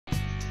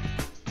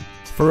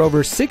For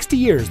over 60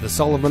 years, the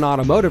Sullivan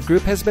Automotive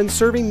Group has been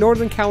serving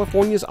Northern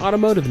California's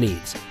automotive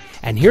needs.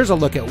 And here's a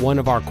look at one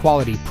of our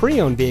quality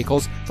pre-owned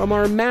vehicles from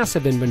our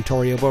massive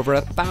inventory of over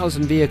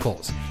 1,000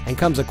 vehicles, and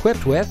comes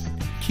equipped with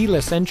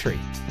keyless entry,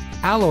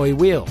 alloy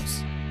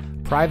wheels,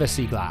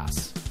 privacy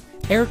glass,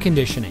 air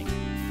conditioning,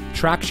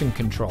 traction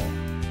control,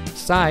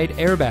 side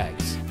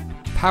airbags,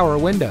 power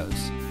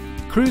windows,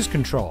 cruise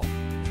control,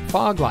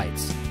 fog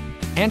lights,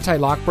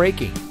 anti-lock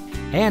braking,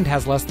 and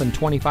has less than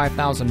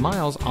 25,000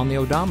 miles on the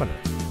odometer.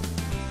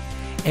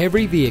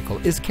 Every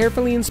vehicle is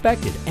carefully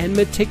inspected and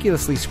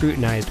meticulously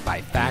scrutinized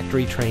by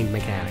factory-trained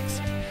mechanics.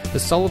 The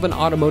Sullivan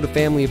Automotive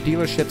family of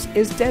dealerships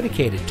is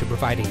dedicated to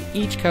providing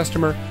each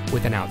customer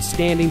with an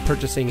outstanding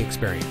purchasing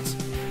experience.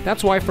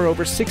 That's why for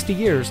over 60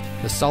 years,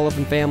 the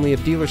Sullivan family of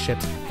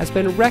dealerships has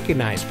been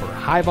recognized for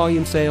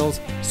high-volume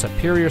sales,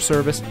 superior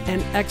service,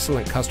 and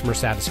excellent customer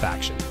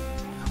satisfaction.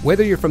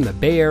 Whether you're from the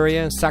Bay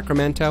Area,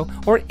 Sacramento,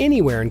 or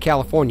anywhere in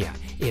California,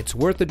 it's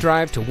worth the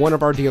drive to one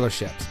of our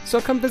dealerships.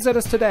 So come visit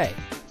us today.